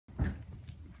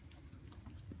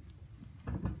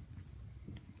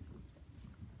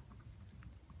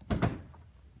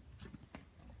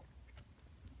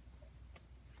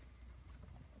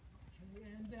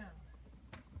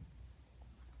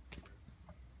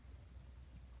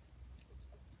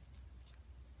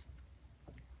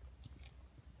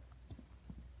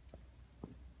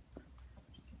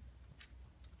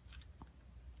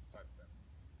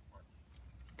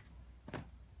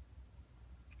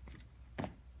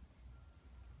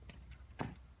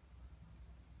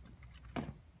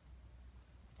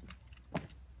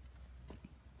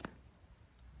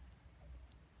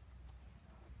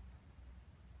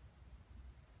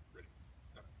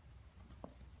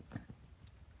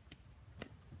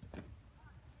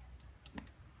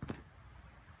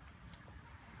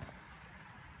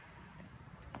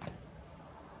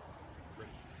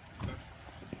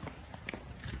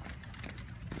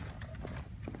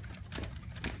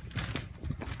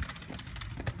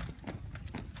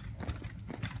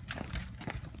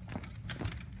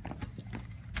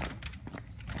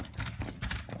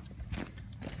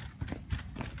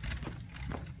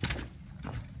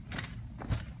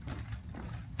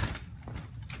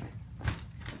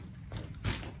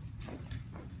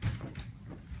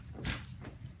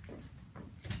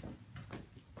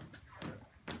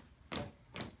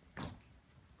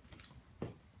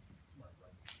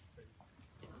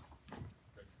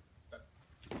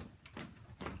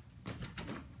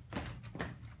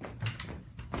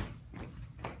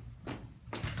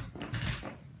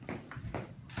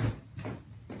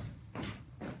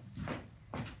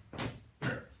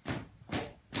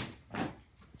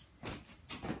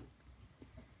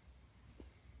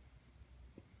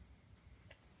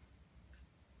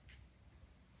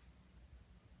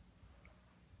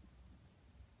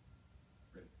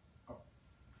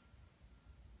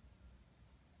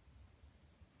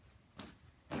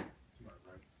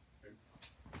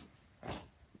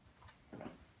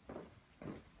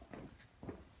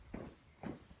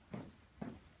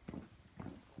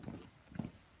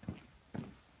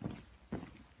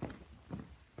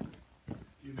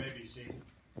be seated.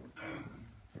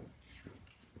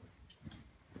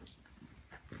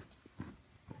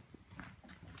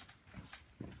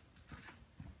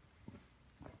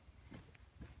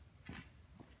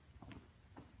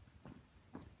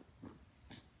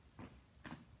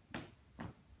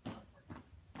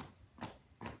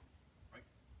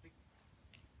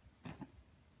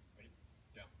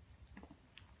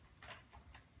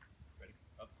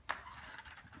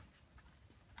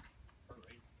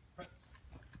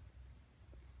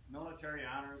 Military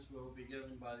honors will be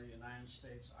given by the United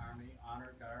States Army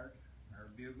Honor Guard. Our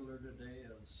bugler today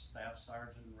is Staff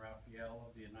Sergeant Raphael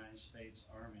of the United States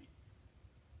Army.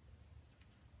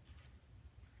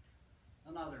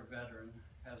 Another veteran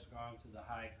has gone to the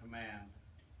high command.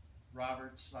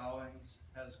 Robert Stallings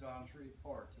has gone to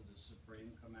report to the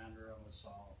Supreme Commander of us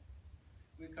all.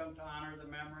 We come to honor the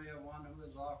memory of one who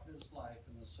has offered his life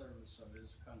in the service of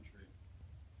his country,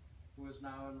 who is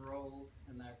now enrolled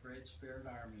in that great spirit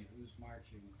army whose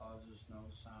marching causes no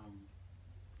sound.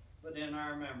 But in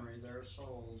our memory their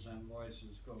souls and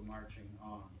voices go marching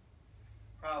on.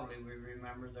 Proudly we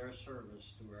remember their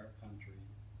service to our country.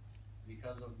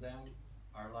 Because of them,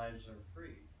 our lives are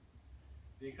free.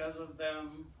 Because of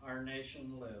them, our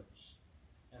nation lives.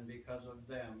 And because of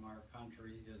them, our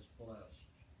country is blessed.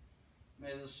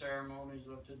 May the ceremonies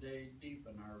of today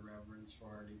deepen our reverence for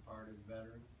our departed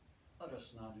veteran. Let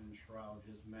us not enshroud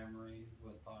his memory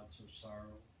with thoughts of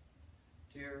sorrow.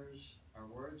 Tears or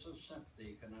words of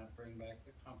sympathy cannot bring back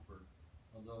the comfort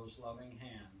of those loving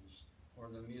hands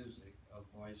or the music of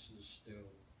voices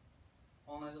still.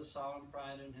 Only the solemn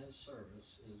pride in his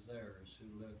service is theirs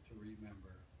who live to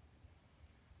remember.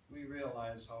 We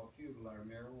realize how futile are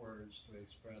mere words to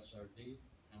express our deep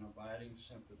and abiding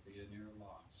sympathy in your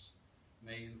loss.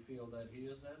 May you feel that he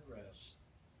is at rest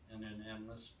and in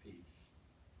endless peace.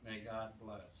 May God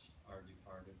bless our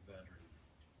departed veteran.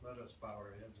 Let us bow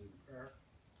our heads in prayer.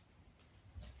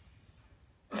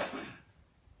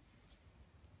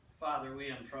 Father, we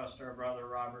entrust our brother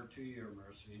Robert to your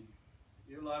mercy.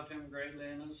 You loved him greatly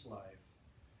in his life.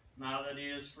 Now that he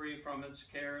is free from its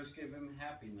cares, give him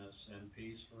happiness and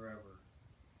peace forever.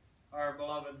 Our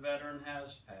beloved veteran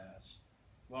has passed.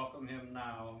 Welcome him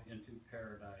now into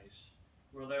paradise,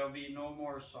 where there will be no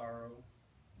more sorrow,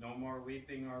 no more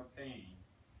weeping or pain,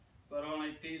 but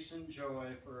only peace and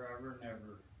joy forever and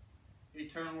ever.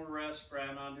 Eternal rest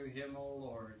grant unto him, O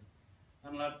Lord,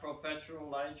 and let perpetual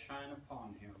light shine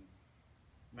upon him.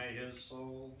 May his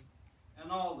soul and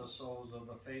all the souls of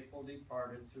the faithful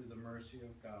departed through the mercy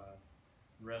of God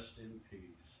rest in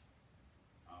peace.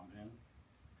 Amen.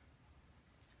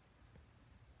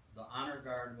 The honor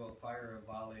guard will fire a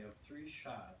volley of 3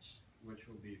 shots, which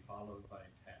will be followed by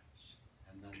taps,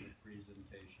 and then the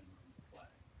presentation of the flag.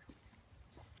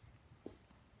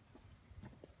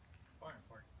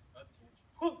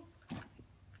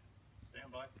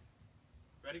 Stand by.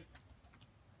 Ready?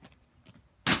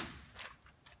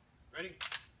 Ready?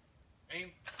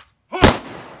 Aim.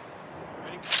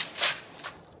 Ready?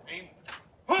 Aim.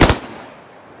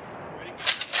 Ready?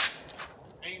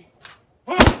 Aim.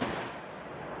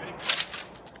 Ready?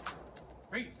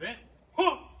 Present.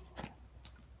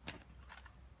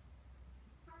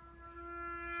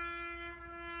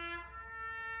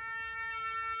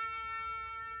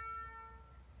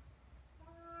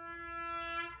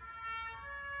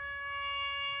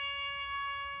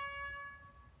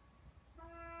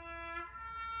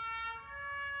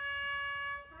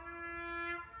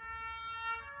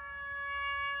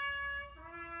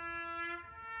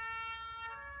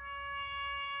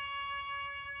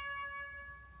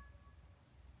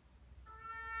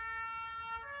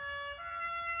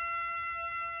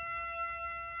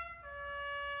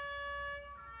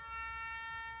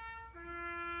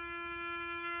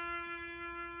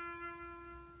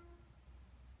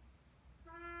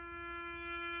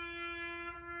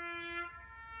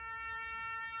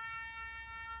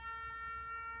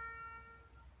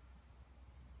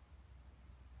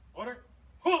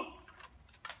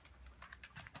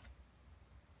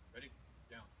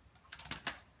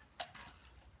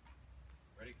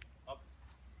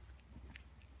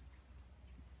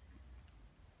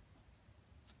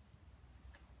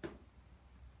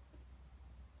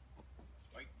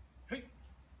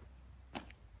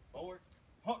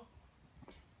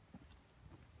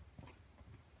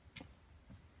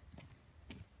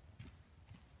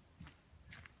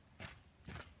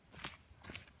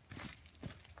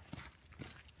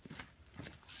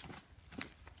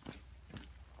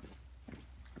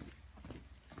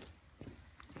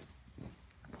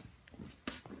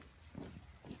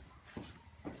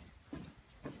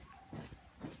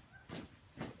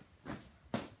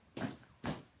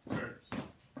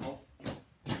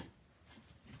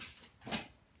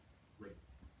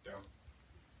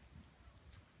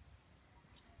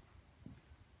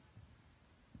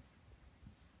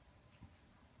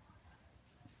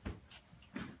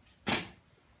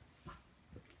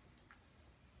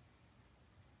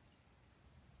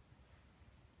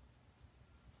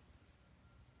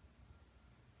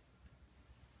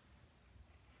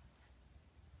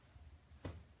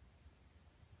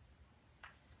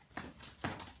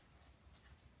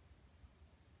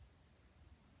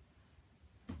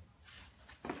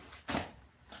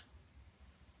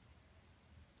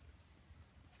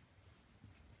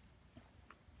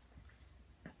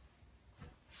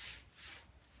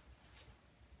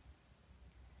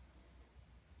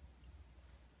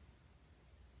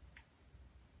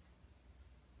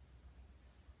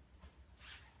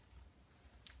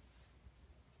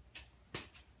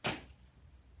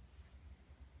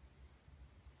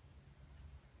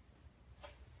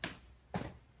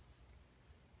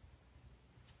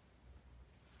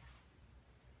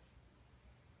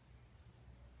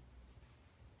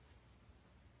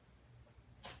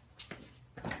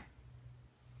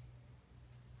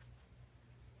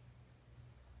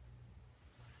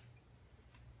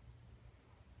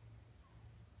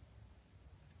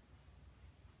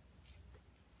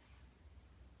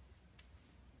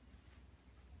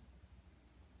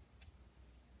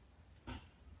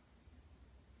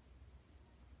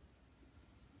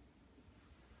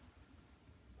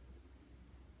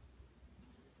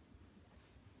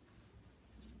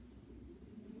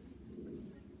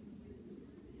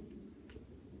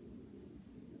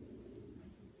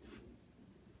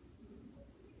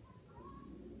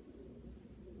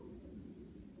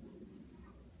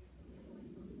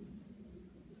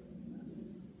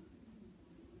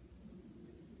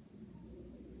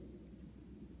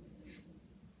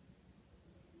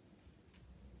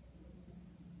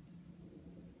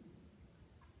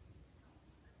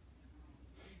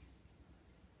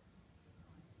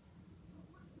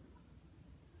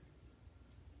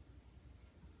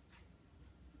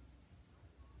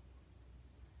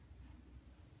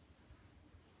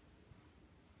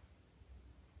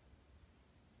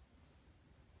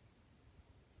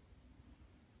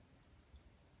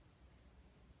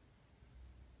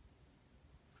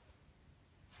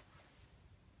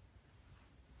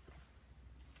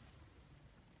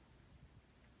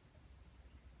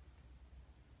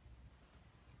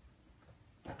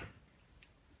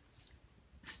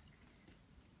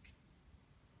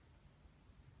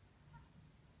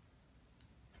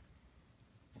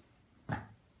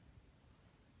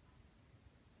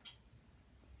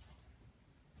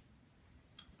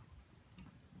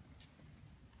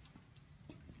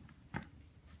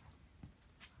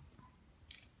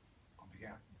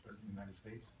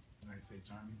 United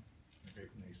States Army, and a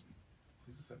grateful nation.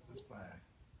 Please accept this flag,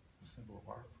 a symbol of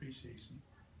our appreciation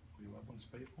for your loved one's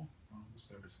faithful and honorable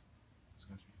service to this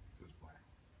country, to this flag.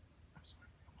 I'm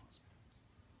sorry, I'm lost.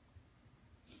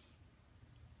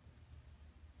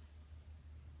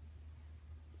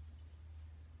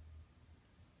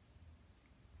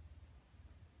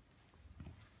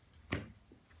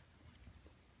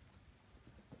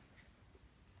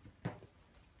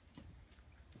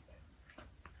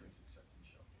 Please accept these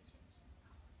shell casings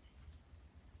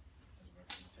as a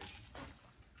representation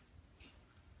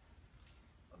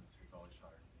of the three college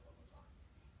hired in the Illinois Army.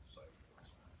 Sorry for the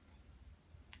last time.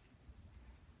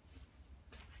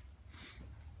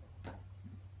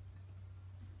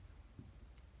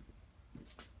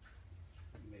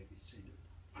 You may be seated.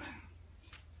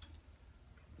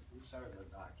 These are the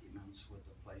documents with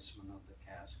the placement of the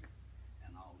casket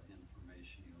and all the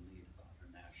information you'll need about our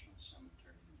national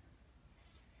cemetery in here.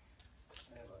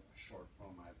 I have a short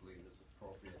poem I believe is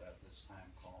appropriate at this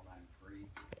time called I'm Free.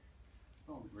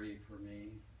 Don't grieve for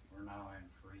me, for now I'm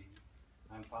free.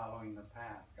 I'm following the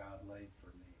path God laid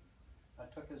for me. I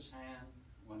took his hand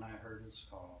when I heard his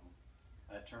call.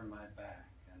 I turned my back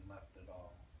and left it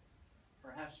all.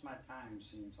 Perhaps my time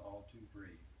seems all too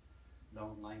brief.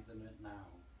 Don't lengthen it now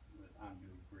with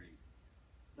undue grief.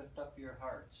 Lift up your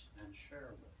hearts and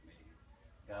share with me.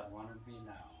 God wanted me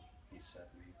now, he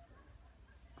set me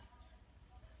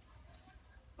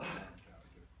free.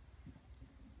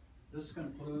 This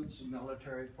concludes the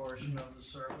military portion of the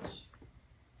service.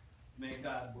 May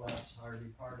God bless our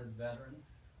departed veteran.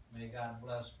 May God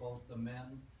bless both the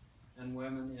men and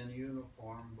women in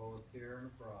uniform, both here and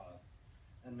abroad.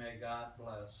 And may God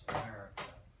bless America.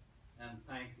 And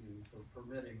thank you for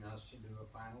permitting us to do a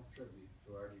final tribute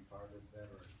to our departed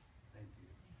veteran. Thank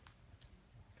you.